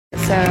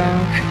So,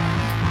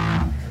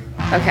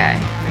 okay,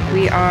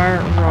 we are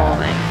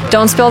rolling.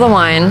 Don't spill the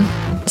wine,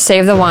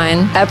 save the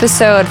wine.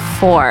 Episode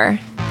 4,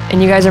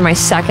 and you guys are my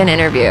second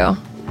interview.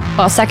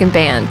 Well, second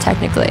band,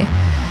 technically.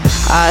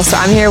 So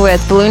I'm here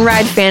with Balloon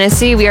Ride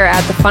Fantasy. We are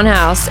at the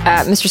Funhouse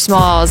at Mr.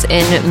 Small's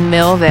in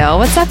Millvale.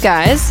 What's up,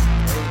 guys?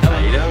 How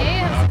you doing? Hey,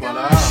 how's it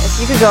going?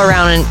 If you could go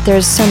around, and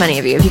there's so many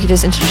of you, if you could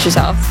just introduce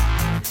yourself.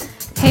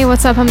 Hey,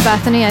 what's up? I'm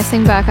Bethany. I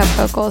sing backup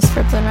vocals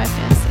for Balloon Ride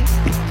Fantasy.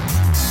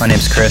 My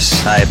name's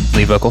Chris. I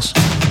lead vocals.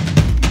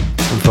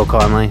 I'm Phil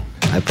Conley.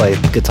 I play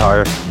guitar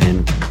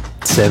and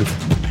synth.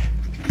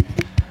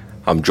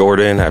 I'm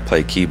Jordan. I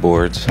play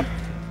keyboards.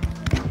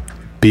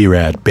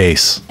 B-Rad,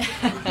 bass.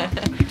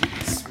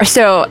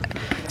 So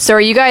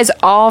are you guys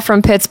all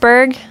from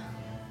Pittsburgh?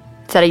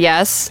 Is that a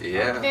yes?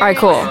 Yeah. All right,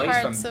 cool.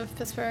 Parts of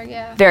Pittsburgh,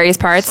 yeah. Various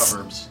parts?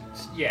 Suburbs.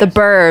 The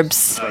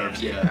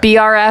burbs. Yeah.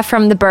 BRF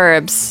from the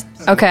burbs.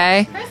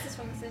 Okay. Chris is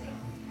from the city.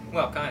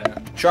 Well, kind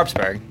of.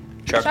 Sharpsburg.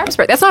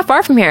 Sharpsburg. That's not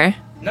far from here.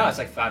 No, it's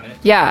like 5 minutes.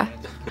 Yeah.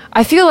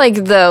 I feel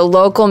like the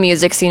local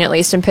music scene, at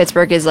least in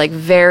Pittsburgh, is like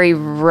very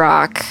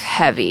rock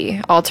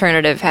heavy,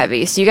 alternative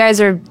heavy. So you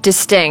guys are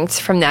distinct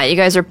from that. You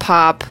guys are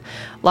pop,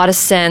 a lot of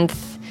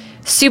synth,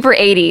 super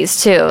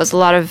 80s too. There's a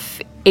lot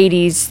of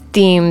 80s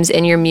themes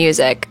in your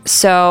music.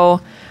 So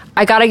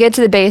I gotta get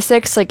to the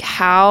basics. Like,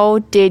 how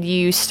did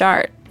you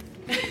start?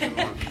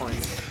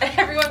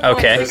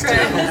 Okay.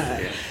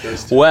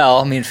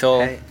 Well, me and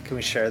Phil, Hey, can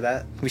we share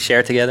that? we share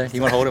it together.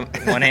 You want to hold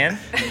him one hand?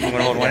 You want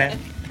to hold one hand?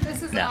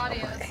 This is No.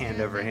 audio. So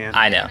Hand over hand.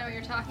 I I know. know what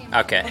you're talking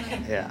about. Okay.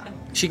 Yeah.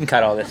 She can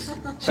cut all this. She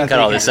can That's cut how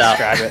all you this out.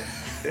 Describe it.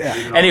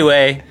 Yeah.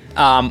 Anyway,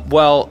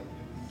 well,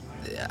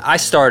 I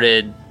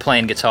started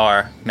playing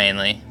guitar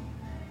mainly,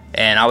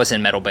 and I was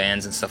in metal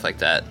bands and stuff like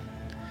that.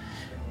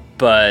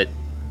 But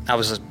I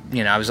was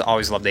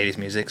always loved 80s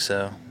music,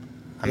 so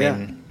I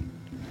mean,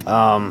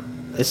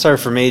 It started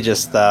for me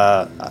just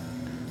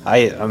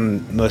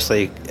I'm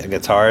mostly a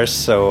guitarist,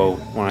 so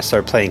when I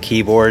started playing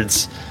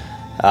keyboards,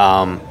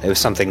 it was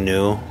something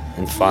new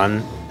and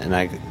fun, and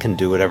I can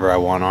do whatever I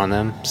want on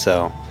them.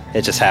 So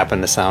it just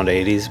happened to sound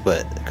 80s,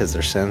 but because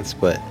they're synths.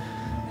 But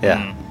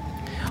yeah,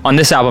 on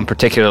this album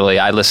particularly,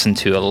 I listened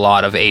to a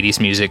lot of 80s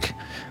music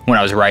when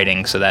I was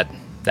writing, so that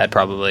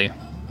probably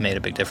made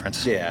a big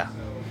difference. yeah.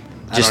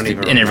 I Just don't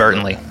even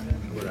inadvertently.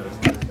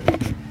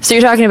 So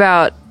you're talking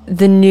about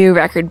the new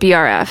record,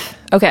 BRF.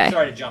 Okay.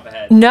 Sorry to jump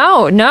ahead.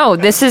 No.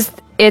 It's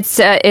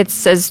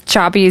as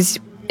choppy as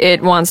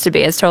it wants to be.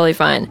 It's totally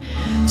fine.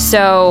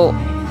 So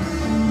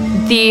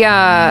the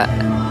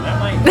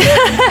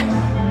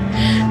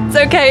it's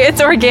okay.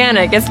 It's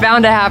organic. It's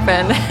bound to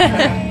happen.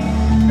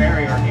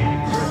 Very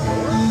organic.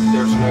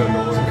 There's no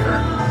door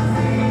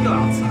here. Go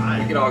outside.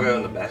 We can all go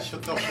in the back.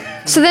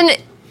 So then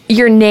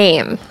your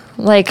name,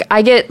 like,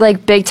 I get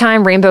like big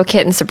time Rainbow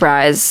Kitten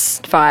surprise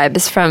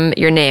vibes from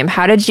your name.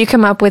 How did you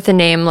come up with the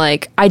name?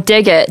 Like, I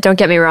dig it, don't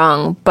get me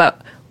wrong,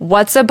 but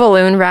what's a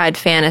Balloon Ride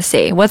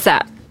Fantasy? What's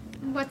that?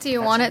 What do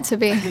you want it to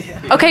be?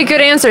 Okay,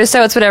 good answer.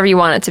 So it's whatever you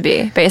want it to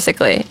be,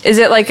 basically. Is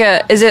it like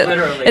is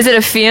it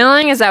a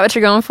feeling? Is that what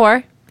you're going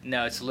for?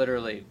 No, it's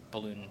literally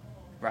balloon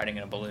riding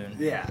in a balloon.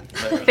 Yeah.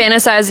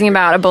 Fantasizing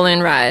about a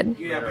balloon ride.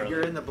 Yeah, but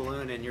you're in the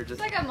balloon and you're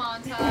just. It's like a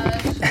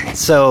montage.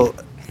 So,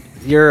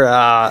 you're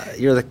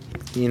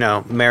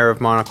the mayor of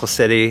Monocle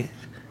City,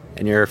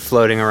 and you're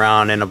floating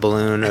around in a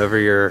balloon over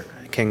your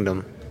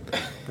kingdom.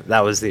 That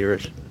was the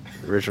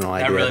original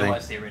idea. That really I think.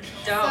 was the original.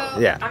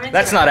 Yeah.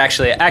 That's not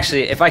actually.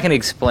 If I can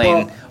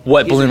explain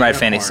what he's Balloon a Ride unicorn,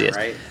 Fantasy is.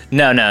 right?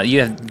 No,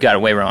 you have got it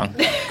way wrong.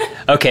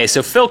 Okay,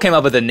 so Phil came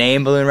up with the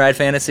name Balloon Ride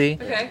Fantasy.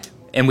 Okay.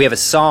 And we have a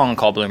song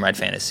called Balloon Ride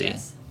Fantasy.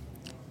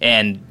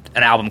 And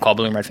an album called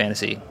Balloon Ride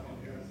Fantasy.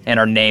 And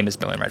our name is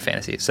Balloon Ride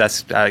Fantasy. So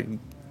that's I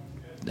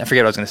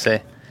forget what I was going to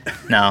say.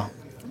 No.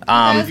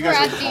 Those were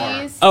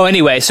at these. Oh,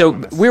 anyway, so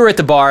we were at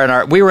the bar,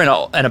 and we were in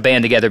a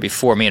band together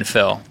before, me and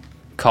Phil,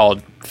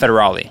 called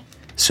Federale.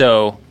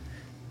 So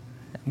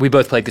we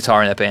both played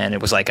guitar in that band.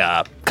 It was like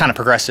a kind of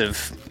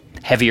progressive,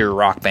 heavier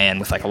rock band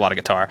with like a lot of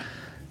guitar.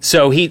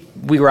 So we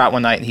were out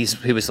one night, and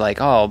he was like,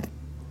 "Oh,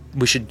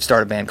 we should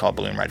start a band called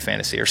Balloon Ride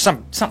Fantasy," or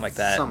something like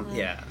that.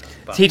 Yeah.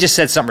 He just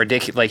said something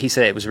ridiculous. Like, he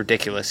said it was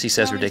ridiculous. He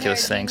says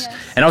ridiculous very things.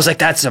 genius. And I was like,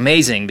 that's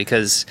amazing,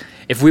 because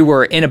if we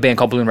were in a band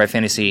called Balloon Ride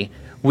Fantasy,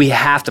 we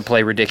have to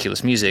play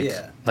ridiculous music.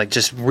 Yeah. Like,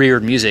 just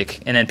weird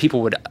music. And then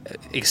people would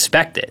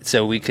expect it,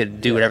 so we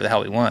could do whatever the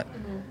hell we want.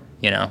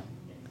 You know?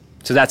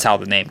 So that's how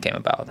the name came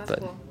about.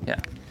 Cool. Yeah.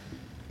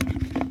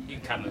 You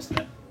can cut most of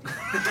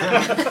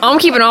that. I'm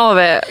keeping all of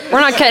it. We're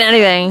not cutting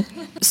anything.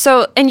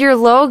 So, and your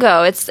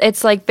logo, it's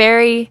like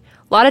a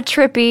lot of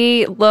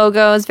trippy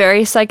logos,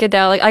 very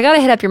psychedelic. I gotta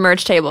hit up your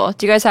merch table.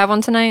 Do you guys have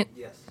one tonight?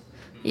 Yes.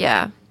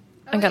 Yeah.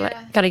 I Oh, gotta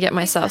yeah. get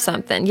myself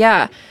something.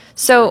 Yeah.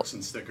 So,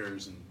 And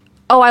stickers and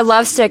oh, I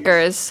love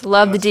stickers.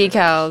 Love the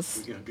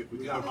decals. we can hook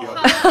you up.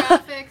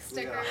 Holographic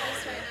stickers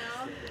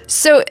right now.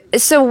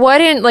 So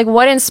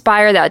what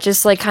inspired that?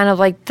 Just like kind of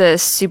like the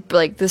super,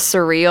 like the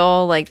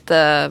surreal, like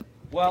the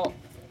Well,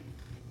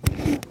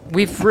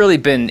 we've really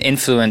been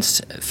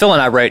influenced. Phil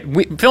and I write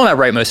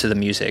most of the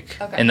music,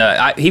 Okay.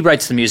 and he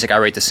writes the music. I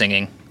write the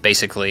singing,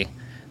 basically,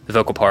 the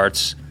vocal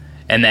parts,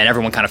 and then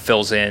everyone kind of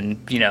fills in,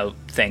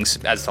 things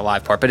as the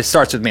live part. But it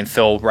starts with me and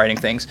Phil writing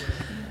things,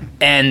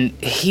 and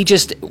he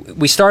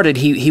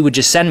would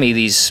just send me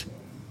these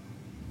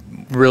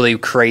really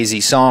crazy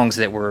songs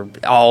that were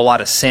all a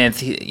lot of synth.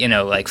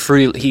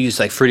 He used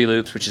like Fruity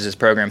Loops, which is his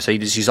program. So he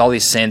just used all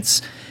these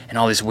synths and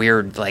all these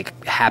weird,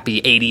 like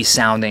happy 80s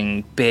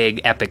sounding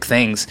big epic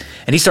things.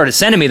 And he started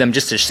sending me them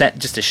just to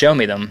show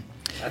me them.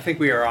 I think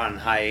we were on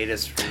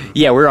hiatus.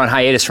 Yeah, we were on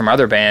hiatus from our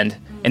other band,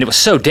 and it was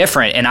so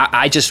different. And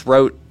I just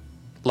wrote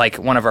like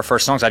one of our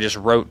first songs. I just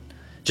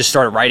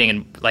started writing,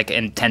 and like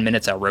in 10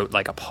 minutes I wrote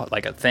like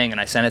a thing, and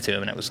I sent it to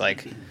him, and it was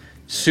like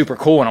super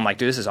cool. And I'm like,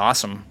 dude, this is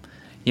awesome.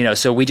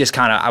 So we just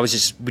kind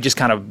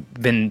of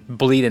been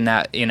bleeding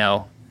that,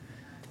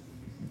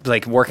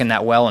 like working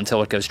that well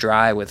until it goes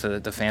dry with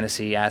the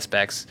fantasy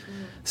aspects.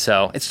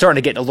 So it's starting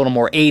to get a little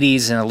more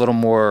 80s and a little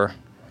more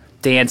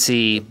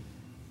dancey,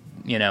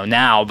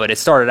 now, but it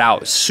started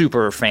out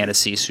super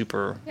fantasy,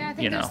 super, Yeah, I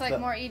think there's like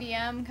more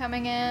EDM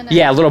coming in.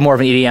 Yeah, a little more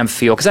of an EDM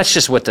feel, because that's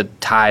just what the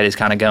tide is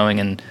kind of going,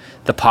 and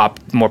the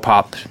more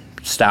pop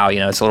style,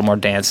 it's a little more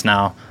dance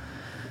now.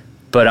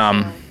 But,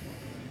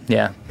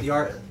 yeah.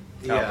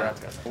 Brad's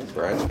got some.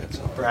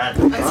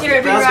 Let's hear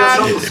it,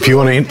 B-Rod. If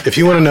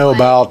you want to know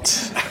about,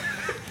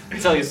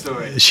 Tell you a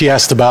story. she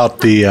asked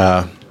about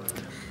the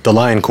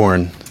lion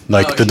corn,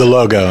 like the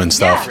logo and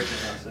stuff. Yeah.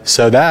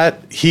 So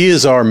he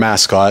is our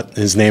mascot.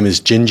 His name is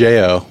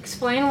Jinjeo.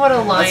 Explain what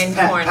a lion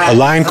corn A is.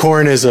 lion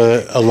corn is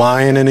a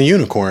lion and a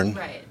unicorn.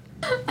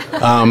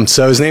 Right.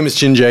 So his name is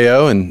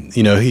Jinjeo, and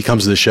he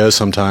comes to the show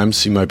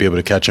sometimes. You might be able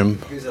to catch him.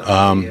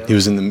 He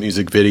was in the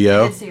music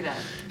video. I did see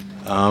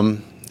that.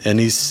 And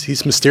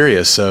he's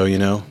mysterious, so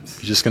you're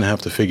just gonna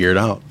have to figure it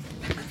out.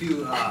 If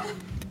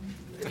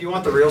you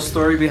want the real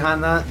story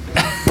behind that,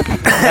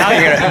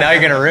 now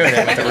you're gonna ruin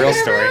it with the real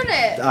story. Ruin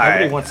it. all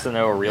right. Wants to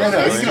know a real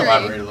Mystery.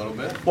 Elaborate a little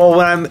bit. Well,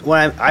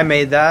 when I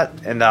made that,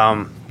 and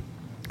I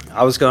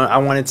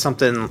wanted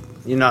something,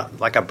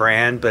 like a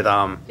brand, but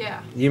Yeah.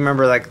 you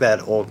remember like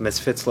that old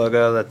Misfits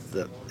logo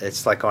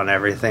it's like on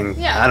everything.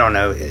 Yeah. I don't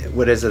know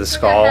what is it, a Like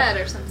skull? a head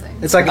or something.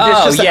 It's like Oh,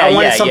 it's just yeah, I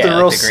wanted yeah, something yeah,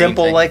 real the green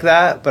simple thing. like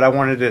that, but I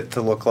wanted it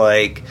to look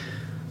like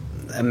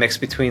a mix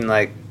between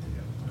like,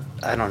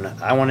 I don't know.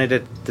 I wanted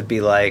it to be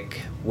like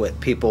what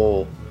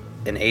people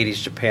in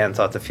 80s Japan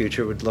thought the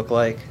future would look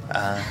like.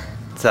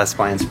 So that's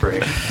my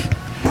inspiration.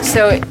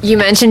 So you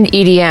mentioned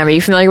EDM. Are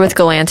you familiar with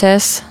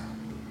Galantis?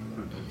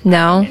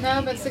 No?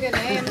 No, but it's a good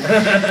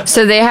name.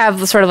 So they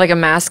have sort of like a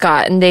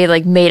mascot, and they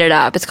like made it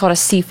up. It's called a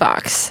sea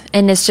fox,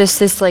 and it's just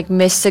this like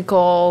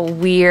mystical,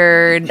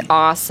 weird,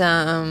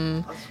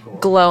 awesome,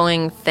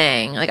 glowing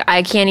thing. Like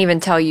I can't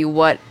even tell you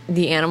what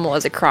the animal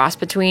is a cross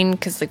between,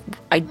 because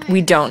like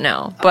we don't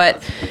know.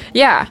 But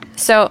yeah,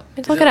 so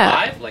look it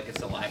up. Like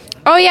it's alive.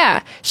 Oh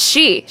yeah,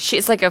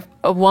 she's like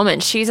a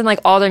woman. She's in like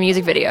all their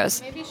music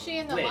videos. Maybe she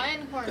and the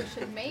lion corn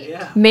should mate.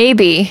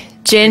 Maybe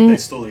Jin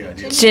stole the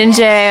idea.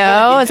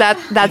 Jinjeo. Is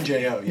that's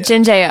Jinjeo, yeah.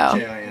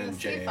 Jinjeo?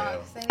 Sea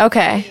fox. They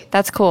Okay, mate.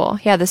 that's cool.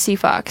 Yeah, the sea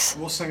fox.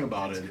 We'll sing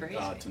about it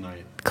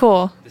tonight.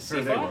 Cool.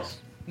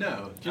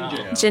 No,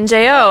 Jinjeo.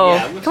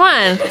 Jinjeo. Come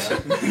on.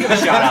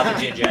 Shout out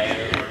to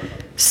Ginger.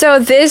 So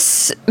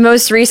this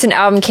most recent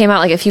album came out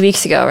like a few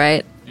weeks ago,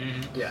 right?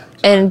 Yeah.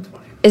 And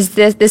is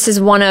this is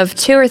one of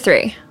two or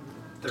three?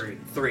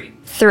 Three.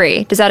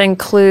 Three. Does that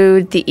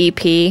include the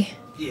EP?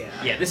 Yeah.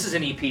 Yeah, this is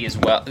an EP as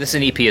well. This is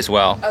an EP as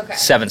well. Okay.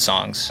 7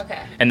 songs. Okay.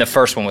 And the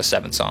first one was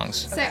 7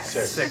 songs.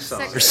 Six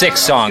songs. Or 6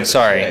 songs,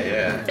 sorry.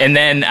 Yeah. And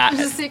then There's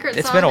a secret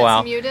it's song been a that's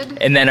while. muted.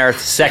 And then our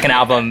second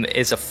album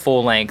is a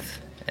full length.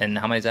 And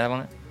how many does that have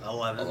on it?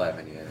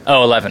 11, yeah.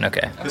 Oh, 11.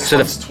 Okay. This So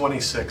one's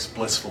 26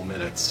 blissful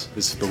minutes.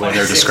 Is the way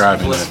they're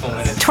describing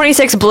it.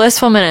 26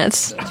 blissful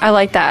minutes. I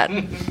like that.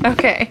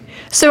 Okay.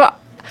 So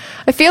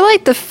I feel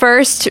like the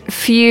first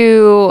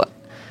few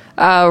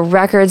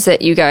records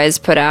that you guys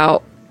put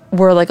out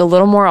were like a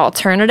little more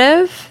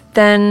alternative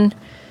than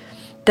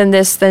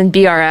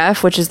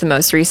BRF, which is the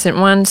most recent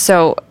one.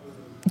 So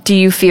do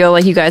you feel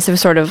like you guys have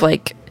sort of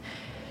like,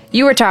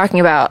 you were talking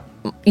about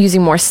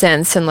using more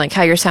synths and like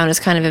how your sound has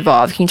kind of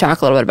evolved. Can you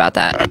talk a little bit about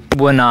that?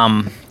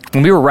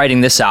 when we were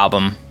writing this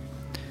album,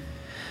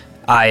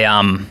 I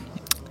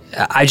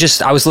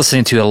was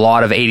listening to a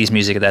lot of 80s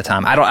music at that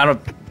time. I don't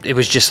it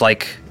was just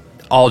like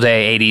all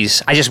day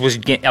 80s.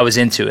 I was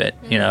into it,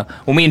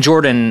 When me and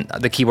Jordan,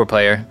 the keyboard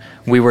player,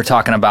 we were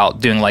talking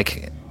about doing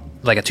like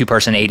a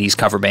 2-person 80s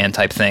cover band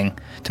type thing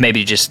to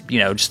maybe just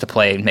to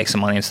play and make some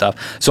money and stuff.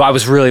 So I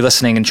was really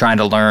listening and trying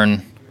to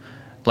learn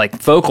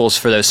like vocals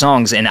for those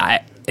songs, and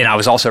I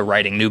was also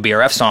writing new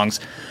BRF songs.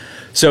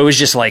 So it was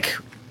just like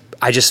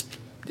I just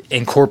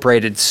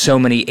incorporated so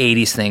many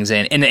 80s things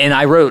in. And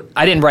I wrote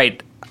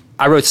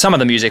some of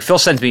the music. Phil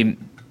sends me,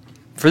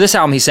 for this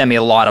album, he sent me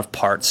a lot of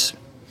parts.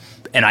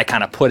 And I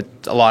kind of put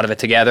a lot of it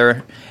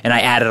together, and I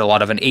added a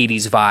lot of an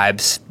 80s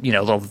vibes,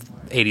 little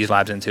 80s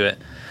vibes into it.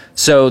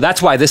 So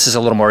that's why this is a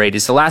little more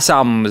 80s. The last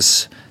album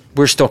was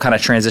we're still kind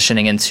of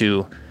transitioning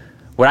into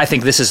what I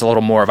think this is a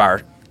little more of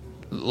our,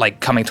 like,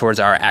 coming towards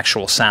our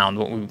actual sound,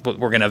 what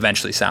we're going to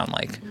eventually sound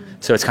like.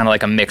 So it's kind of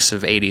like a mix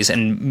of 80s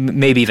and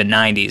maybe even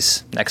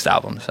 90s next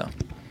album. So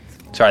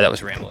sorry, that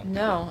was rambling.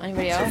 No,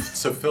 anybody else?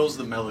 So Phil's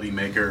the melody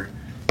maker,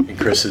 and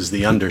Chris is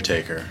the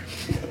undertaker.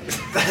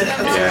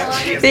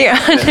 The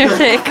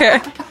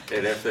Undertaker.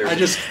 And if they're,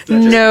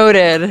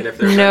 Noted. and if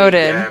there's any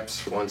Noted.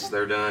 gaps, once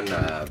they're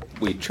done,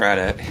 we try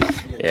to.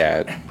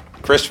 Yeah,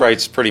 Chris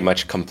writes pretty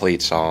much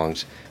complete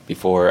songs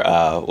before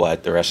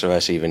what the rest of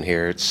us even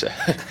hear it. So,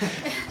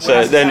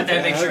 so then,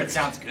 make sure it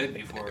sounds good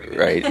before.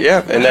 right?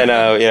 Yeah, and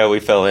then we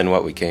fill in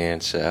what we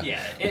can. So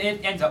Yeah,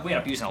 it ends up, we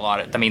end up using a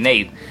lot of, I mean,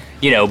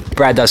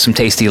 Brad does some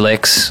tasty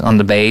licks on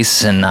the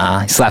bass, and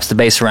he slaps the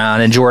bass around,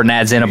 and Jordan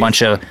adds in a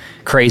bunch of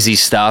crazy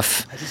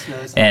stuff. I just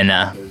noticed And,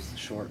 those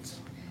shorts.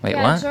 Wait,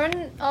 Yeah, what?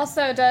 Jordan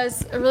also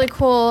does a really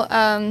cool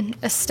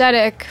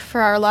aesthetic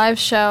for our live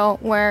show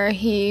where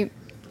he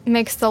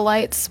makes the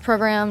lights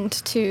programmed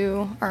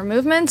to our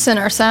movements and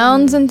our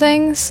sounds and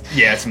things.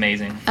 Yeah, it's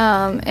amazing.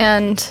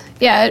 And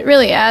yeah, it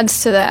really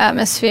adds to the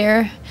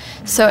atmosphere.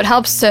 So it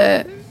helps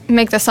to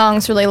make the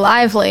songs really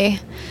lively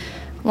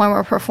when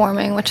we're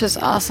performing, which is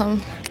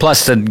awesome.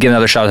 Plus, to give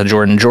another shout out to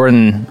Jordan.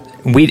 Jordan,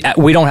 we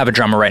don't have a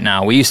drummer right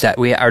now.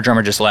 Our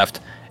drummer just left,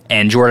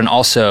 and Jordan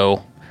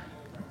also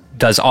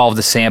does all of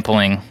the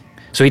sampling.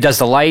 So he does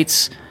the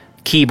lights,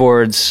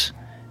 keyboards,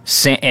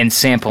 and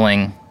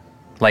sampling,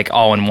 like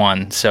all in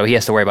one. So he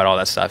has to worry about all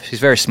that stuff. He's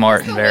very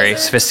smart and very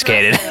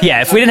sophisticated.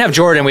 Yeah, if we didn't have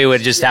Jordan, we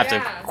would just have to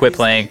quit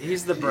playing.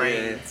 He's the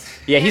brains.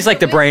 Yeah, he's like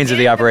the brains of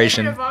the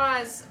operation.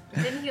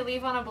 Didn't he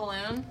leave on a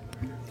balloon?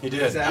 He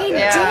did.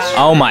 Yeah.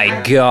 Oh my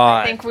I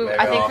god. think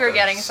we're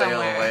getting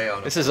somewhere.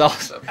 This is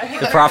awesome.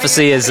 The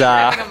prophecy is, We're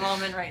having a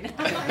moment right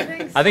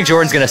now. I think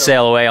Jordan's going to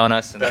sail away on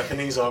us.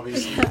 Bethany's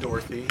obviously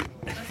Dorothy.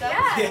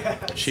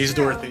 She's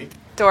Dorothy.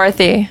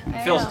 Dorothy.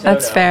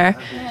 That's fair.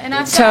 And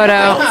I've Toto.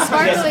 got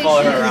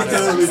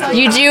sparkly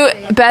You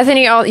do,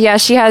 Bethany. Yeah,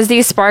 she has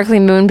these sparkly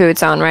moon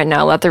boots on right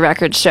now. Let the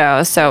record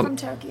show. So from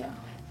Tokyo.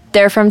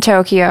 they're from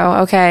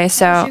Tokyo. Okay,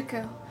 so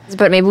Shinjuku.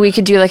 but maybe we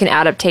could do like an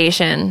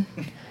adaptation.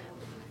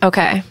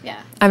 Okay, Yeah.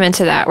 I'm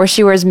into that. Where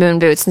she wears moon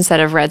boots instead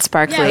of red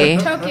sparkly. Yeah,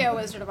 Tokyo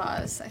Wizard of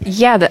Oz. I think.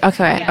 Yeah.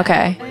 Okay. Yeah, Okay.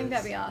 I think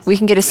that'd be awesome. We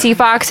can get a sea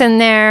fox in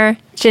there.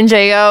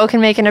 Jinjayo can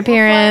make an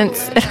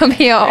appearance. It'll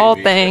be a whole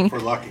thing. We're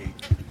lucky.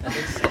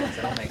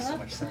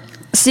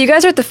 So you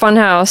guys are at the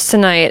Funhouse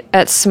tonight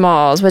at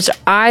Smalls, which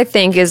I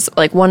think is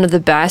like one of the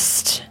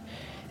best.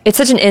 It's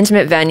such an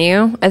intimate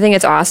venue. I think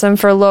it's awesome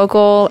for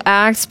local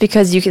acts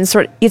because you can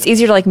it's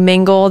easier to like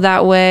mingle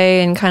that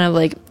way and kind of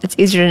like it's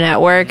easier to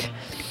network.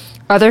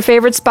 Other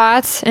favorite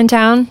spots in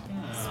town?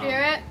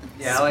 Spirit.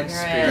 Yeah, I like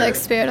I like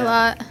Spirit a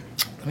lot.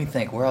 Let me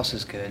think. Where else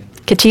is good?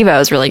 Kativo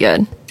is really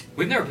good.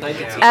 We've never played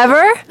it.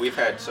 Ever? we've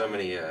had so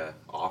many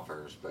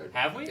offers, but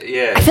Have we?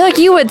 yeah, I feel like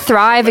you would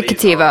thrive at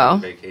somebody's on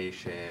Kativo.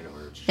 Vacation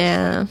or it's just,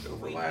 Yeah. like,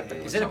 overlapping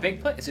with Is it a something.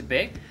 big place? Is it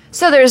big?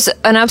 So there's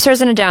an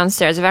upstairs and a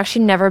downstairs. I've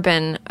actually never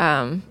been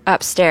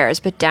upstairs,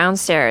 but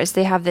downstairs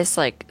they have this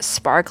like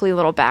sparkly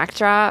little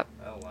backdrop.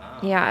 Oh, wow.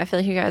 Yeah, I feel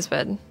like you guys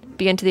would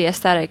be into the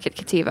aesthetic at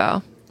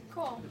Kativo.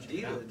 Cool.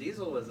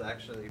 Diesel was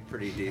actually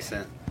pretty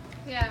decent.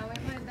 Yeah, we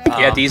played there.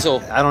 Yeah,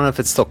 Diesel. I don't know if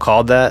it's still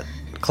called that.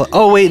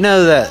 Oh wait,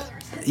 no,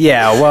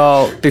 Yeah,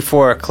 well,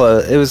 before it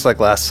closed, it was like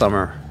last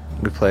summer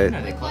we played.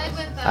 We played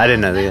with I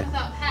didn't know the.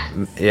 without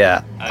hats.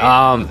 Yeah.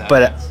 without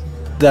But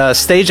the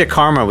stage at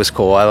Karma was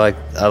cool. I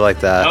like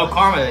that. Oh,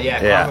 Karma.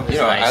 Yeah, Yeah. Karma was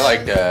You know, nice. I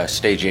liked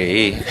Stage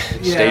AE.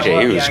 Stage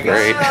AE was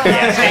great.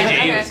 Yeah, Stage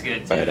A was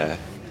good.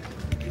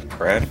 But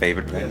Brad,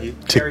 favorite venue?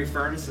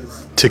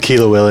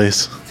 Tequila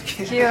Willies.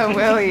 Yeah,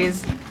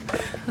 Willies.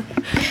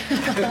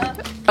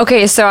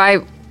 Okay, so I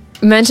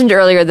mentioned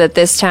earlier that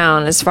this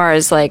town, as far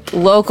as like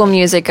local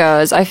music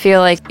goes, I feel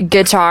like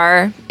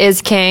guitar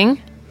is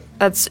king.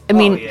 I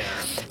mean,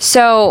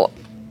 so,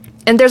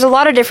 and there's a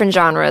lot of different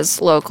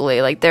genres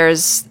locally. Like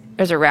there's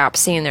a rap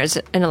scene, there's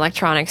an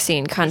electronic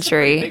scene,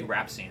 country. Big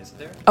rap scene, isn't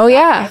there? Oh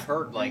yeah. I've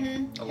heard like a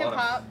lot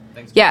Hip-hop. of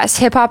things. Yes,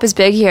 hip hop is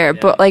big here,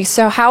 but like,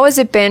 so how has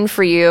it been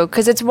for you?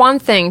 Because it's one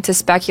thing to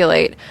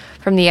speculate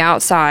from the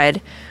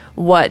outside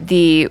what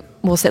the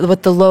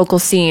local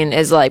scene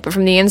is like, but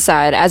from the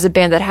inside, as a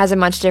band that has a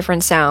much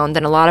different sound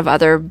than a lot of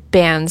other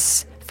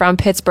bands from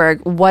Pittsburgh,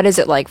 what is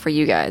it like for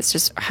you guys?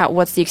 Just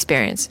what's the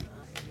experience?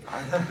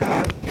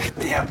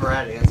 Yeah,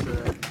 Brad, answer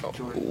that.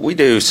 We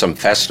do some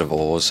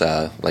festivals,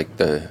 like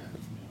the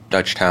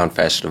Dutchtown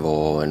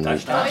Festival and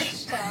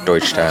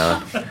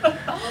Deutschtown,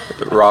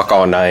 Rock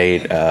All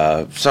Night,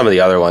 some of the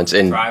other ones.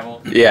 And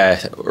Thrival?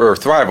 Yeah, or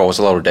Thrival was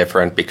a little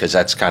different because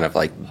that's kind of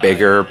like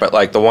bigger, but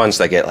like the ones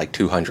that get like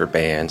 200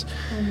 bands,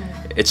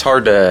 it's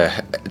hard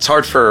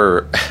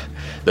for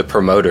the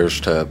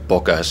promoters to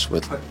book us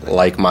with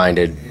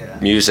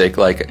like-minded music.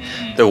 Like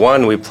the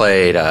one we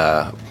played,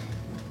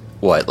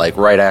 like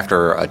right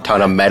after a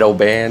ton of metal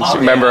bands. Oh,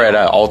 Remember yeah.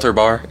 at Altar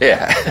Bar?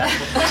 Yeah.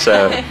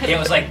 So It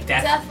was like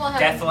Bethlehem.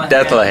 Bethlehem.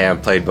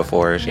 Bethlehem played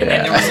before us. And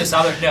then there was Yeah. this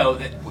other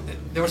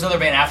there was another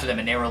band after them,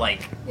 and they were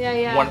like,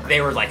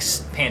 they were like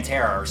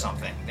Pantera or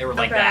something. They were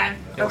like that.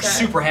 They were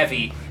super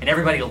heavy, and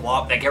everybody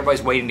loved. Like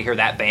everybody's waiting to hear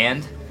that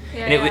band.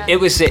 And it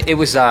was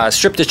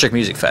Strip District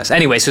Music Fest.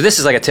 Anyway, so this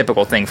is like a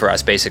typical thing for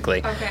us,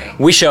 basically. Okay.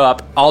 We show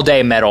up all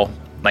day metal,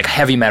 like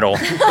heavy metal.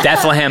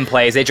 Bethlehem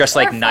plays. They dress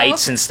like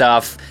knights and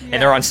stuff, and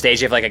they're on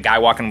stage. They have like a guy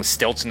walking with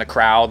stilts in the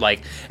crowd,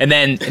 like, and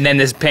then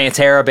this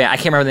Pantera band. I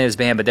can't remember the name of this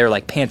band, but they're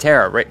like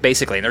Pantera, right,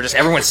 basically. And they're just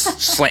everyone's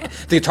the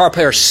guitar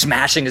player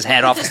smashing his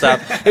head off and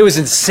stuff. It was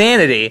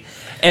insanity.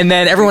 And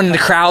then everyone in the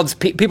crowds,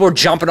 people were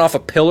jumping off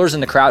of pillars in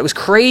the crowd. It was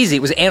crazy.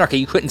 It was anarchy.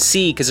 You couldn't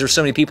see because there were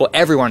so many people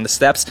everywhere on the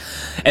steps.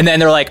 And then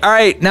they're like, all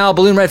right, now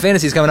Balloon Ride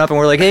Fantasy's coming up. And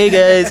we're like, hey,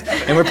 guys.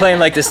 And we're playing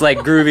like this like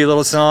groovy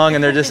little song.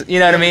 And they're just, you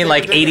know what I mean?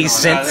 Like 80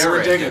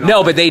 synths.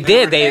 No, but they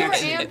did.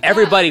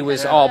 Everybody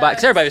was all about,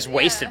 because everybody was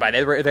wasted by it.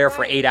 They were there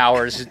for 8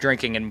 hours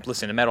drinking and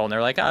listening to metal. And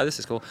they're like, oh, this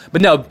is cool.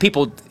 But no,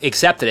 people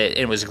accepted it.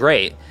 And it was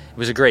great. It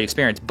was a great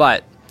experience.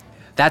 But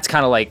that's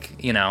kind of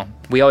like, you know,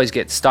 we always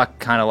get stuck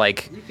kind of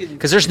like,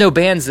 because there's no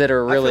bands that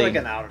are really... I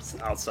feel like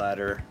an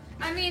outsider.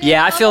 I mean,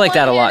 yeah, I feel like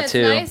that a lot too.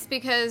 It's nice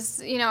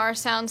because, you know, our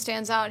sound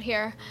stands out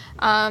here.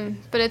 But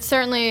it's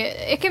certainly,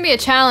 it can be a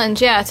challenge,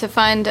 to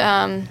find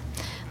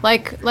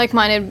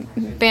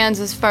like-minded bands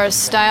as far as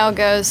style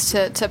goes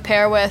to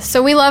pair with.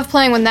 So we love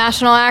playing with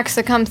national acts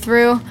that come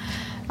through.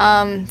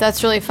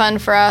 That's really fun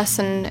for us,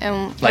 and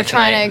like we're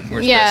trying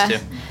tonight,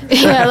 to,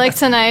 yeah, like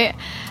tonight.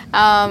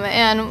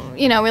 And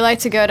you know, we like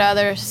to go to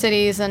other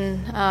cities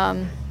and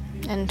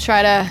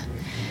try to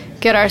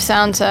get our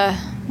sound to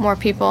more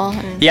people.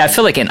 Yeah, I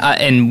feel like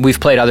and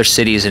we've played other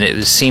cities, and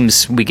it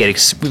seems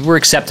we're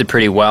accepted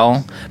pretty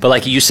well. But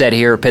like you said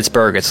here,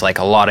 Pittsburgh, it's like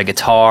a lot of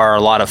guitar,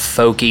 a lot of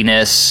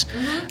folkiness,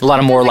 a lot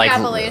of more like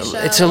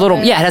it's a little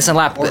it has a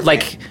lot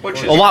like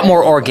a lot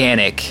more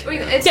organic.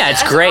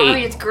 It's great. I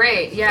mean, it's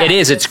great. Yeah, it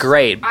is. It's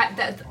great.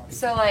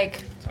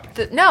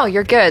 No,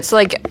 you're good. So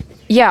like.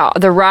 Yeah,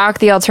 the rock,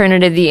 the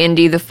alternative, the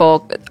indie, the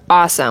folk,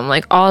 awesome.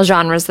 Like all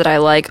genres that I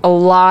like. A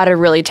lot of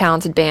really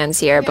talented bands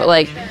here. But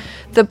like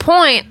the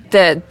point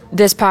that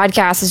this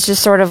podcast is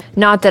just sort of,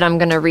 not that I'm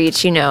going to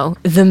reach, you know,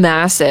 the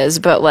masses,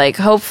 but like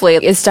hopefully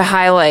is to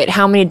highlight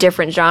how many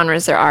different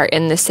genres there are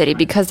in the city,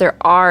 because there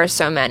are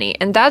so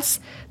many. And that's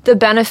the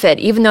benefit,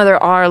 even though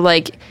there are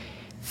like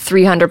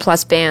 300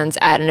 plus bands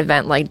at an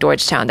event like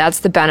Deutschtown. That's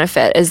the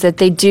benefit, is that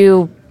they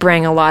do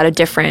bring a lot of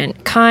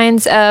different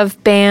kinds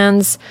of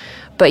bands.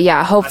 But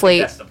yeah,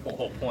 hopefully I think that's the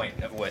whole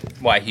point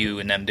of why Hugh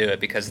and them do it,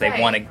 because they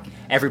want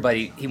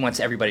everybody. He wants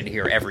everybody to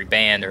hear every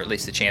band, or at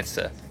least a chance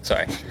to.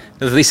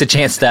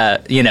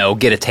 You know,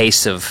 get a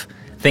taste of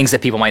things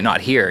that people might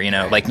not hear. You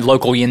know, like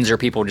local Yinzer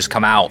people just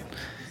come out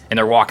and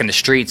they're walking the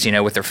streets, you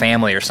know, with their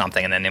family or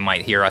something, and then they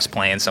might hear us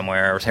playing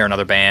somewhere or hear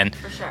another band.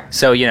 For sure.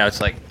 So you know,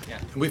 it's like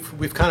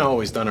we've kind of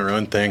always done our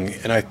own thing,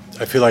 and I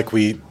feel like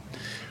we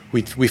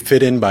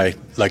fit in by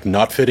like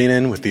not fitting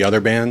in with the other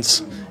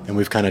bands, and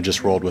we've kind of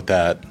just rolled with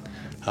that.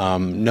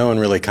 No one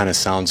really kind of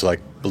sounds like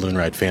Balloon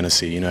Ride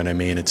Fantasy, you know what I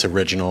mean? It's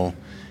original,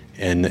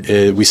 and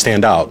we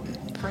stand out.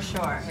 For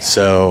sure. Yeah.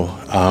 So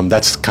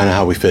that's kind of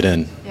how we fit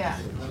in. Yeah.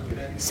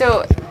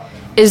 So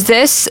is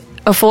this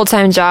a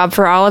full-time job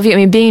for all of you? I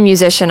mean, being a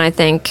musician, I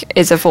think,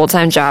 is a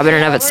full-time job in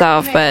and of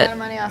itself. We're gonna make a lot of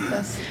money off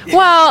this.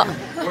 Well,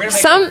 we're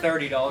gonna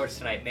make $30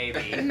 tonight,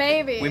 maybe.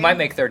 Maybe. We might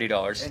make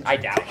 $30. I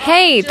doubt it.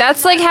 Hey,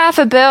 that's like half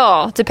a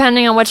bill,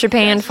 depending on what you're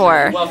paying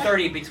for. Well,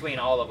 30 between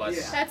all of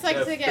us. That's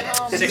like to get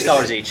home.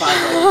 $6 each.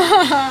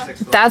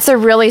 That's a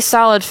really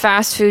solid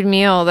fast food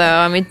meal, though.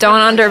 I mean,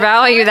 don't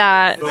undervalue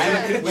that.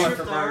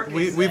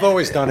 We've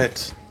always done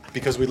it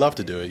because we love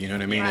to do it, you know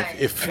what I mean? Right.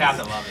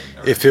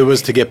 If it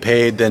was to get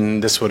paid, then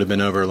this would have been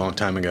over a long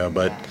time ago.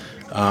 But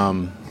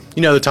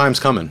you know, the time's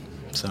coming.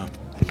 So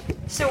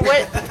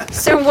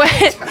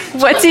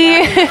what do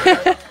you?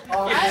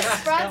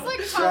 Brad's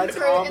like Tom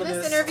Cruise. In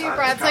this interview,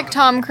 Brad's like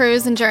Tom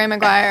Cruise and Jerry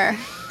Maguire.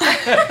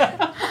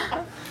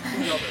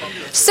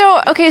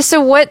 So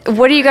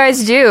what do you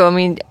guys do? I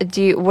mean,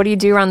 what do you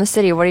do around the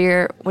city? What do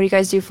you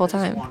guys do full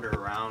time? Wander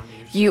around.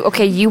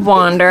 You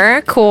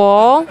wander,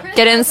 cool.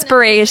 Get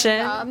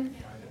inspiration.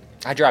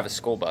 I drive a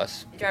school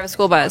bus. You drive a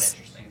school bus.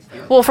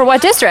 Well, for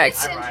what district?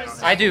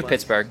 I do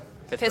Pittsburgh.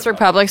 Pittsburgh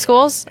Public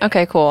Schools?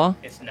 Okay, cool.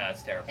 It's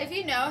terrible. If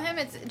you know him,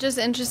 it's just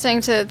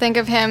interesting to think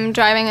of him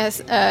driving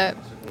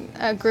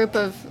a group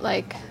of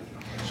like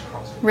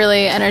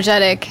really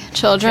energetic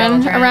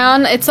children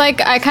around. It's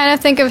like I kind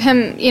of think of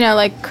him, you know,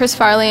 like Chris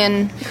Farley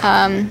and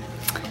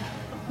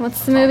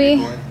what's the movie?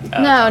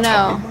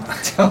 No.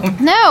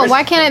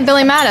 Why can't it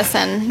Billy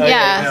Madison?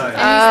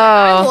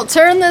 Yeah. I will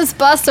turn this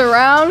bus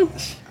around.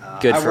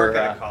 Good I for work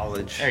at a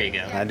college. There you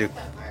go. I do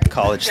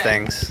college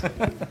things.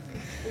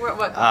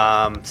 What?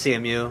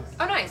 CMU.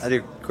 Oh, nice. I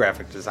do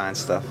graphic design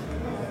stuff.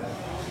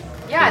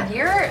 Yeah,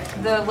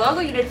 the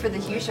logo you did for the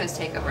Hugh Show's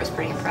takeover is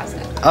pretty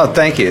impressive. Oh,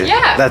 thank you.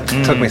 Yeah. That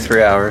took me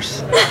 3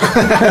 hours. Pretty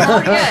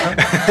good.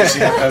 Did you see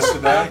the post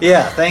of that?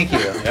 Yeah, thank you.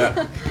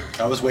 Yeah,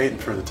 I was waiting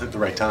for the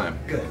right time.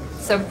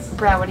 So,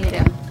 Brad, what do you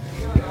do?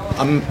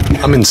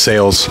 I'm in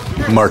sales,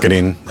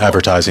 marketing,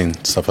 advertising,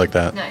 stuff like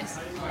that. Nice.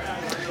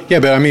 Yeah,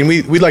 but I mean,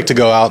 we'd like to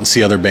go out and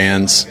see other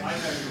bands.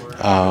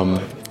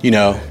 You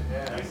know,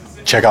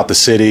 check out the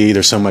city.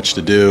 There's so much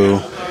to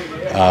do.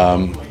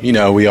 You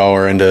know, we all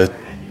are into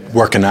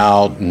working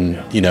out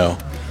and, you know,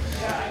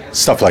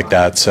 stuff like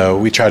that. So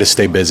we try to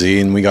stay busy,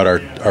 and we got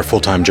our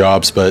full-time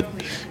jobs, but,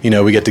 you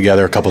know, we get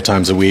together a couple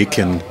times a week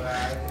and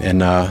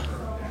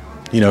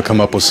you know,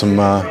 come up with some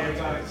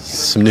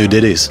new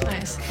ditties.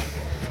 Nice.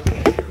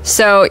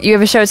 So you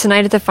have a show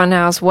tonight at the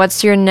Funhouse.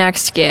 What's your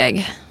next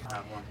gig?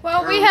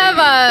 Well, we have,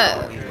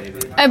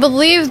 I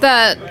believe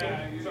that,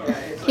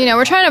 you know,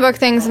 we're trying to book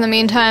things in the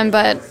meantime,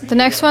 but the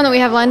next one that we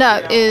have lined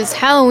up is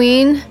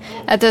Halloween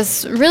at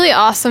this really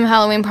awesome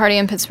Halloween party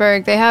in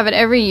Pittsburgh. They have it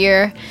every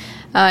year.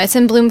 It's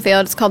in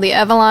Bloomfield. It's called the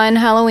Eveline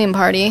Halloween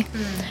Party.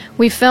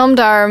 We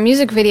filmed our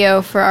music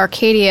video for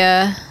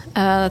Arcadia,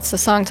 that's the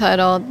song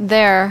title,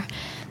 there.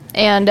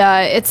 And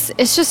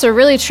it's just a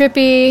really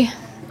trippy,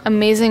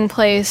 amazing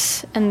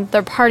place, and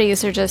their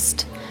parties are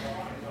just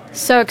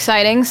so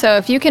exciting. So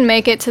if you can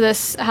make it to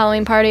this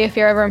Halloween party, if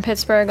you're ever in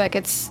Pittsburgh, like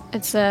it's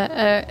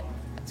an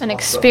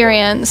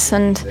experience,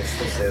 and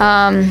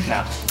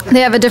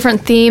they have a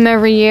different theme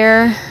every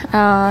year.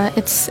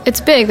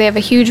 It's big. They have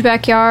a huge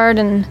backyard,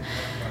 and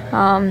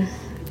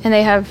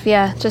they have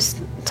just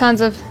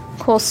tons of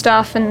cool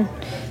stuff, and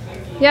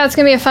it's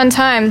gonna be a fun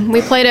time.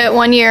 We played it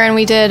one year, and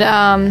we did.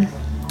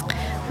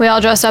 We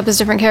all dressed up as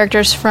different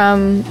characters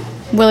from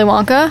Willy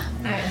Wonka.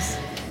 Nice.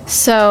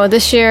 So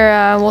this year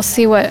we'll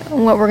see what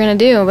we're gonna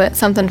do, but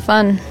something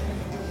fun.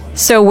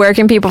 So where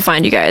can people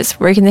find you guys?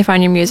 Where can they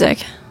find your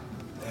music?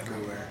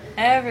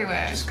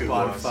 Everywhere.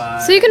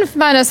 Spotify. So you can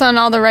find us on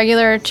all the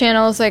regular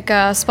channels like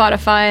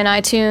Spotify and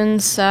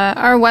iTunes.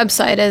 Our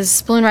website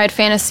is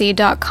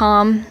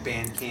balloonridefantasy.com.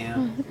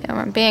 Bandcamp. Yeah,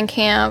 we're on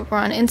Bandcamp. We're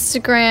on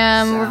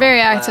Instagram. We're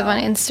very active on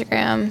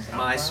Instagram.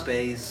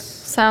 MySpace.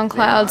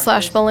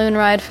 SoundCloud / Balloon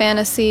Ride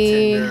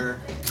Fantasy. Tinder,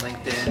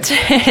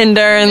 LinkedIn.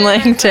 Tinder and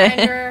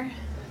LinkedIn.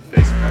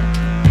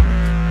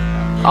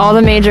 All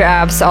the major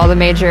apps, all the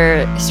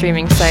major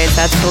streaming sites.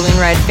 That's Balloon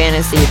Ride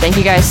Fantasy. Thank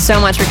you guys so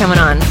much for coming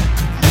on.